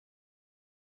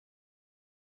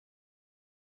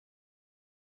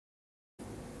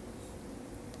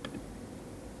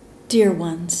Dear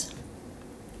ones,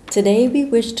 today we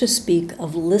wish to speak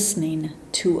of listening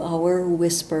to our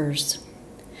whispers.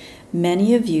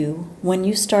 Many of you, when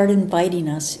you start inviting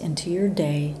us into your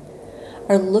day,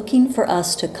 are looking for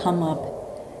us to come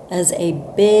up as a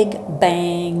big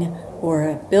bang or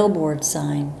a billboard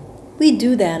sign. We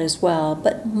do that as well,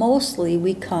 but mostly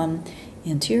we come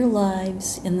into your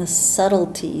lives in the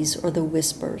subtleties or the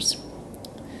whispers.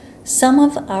 Some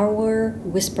of our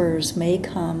whispers may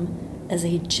come as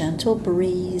a gentle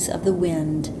breeze of the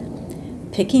wind,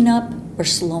 picking up or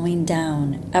slowing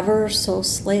down ever so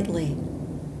slightly.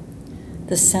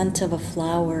 The scent of a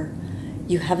flower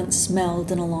you haven't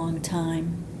smelled in a long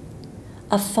time.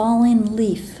 A falling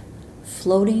leaf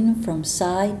floating from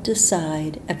side to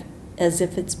side as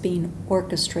if it's being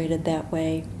orchestrated that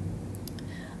way.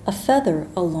 A feather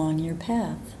along your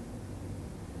path.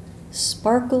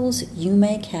 Sparkles you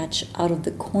may catch out of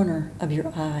the corner of your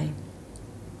eye.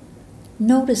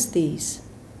 Notice these.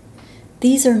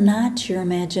 These are not your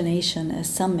imagination, as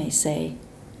some may say.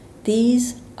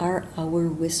 These are our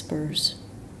whispers.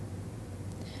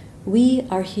 We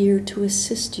are here to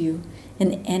assist you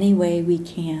in any way we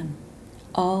can.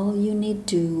 All you need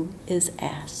do is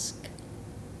ask.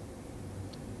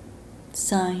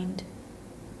 Signed,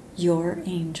 Your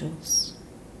Angels.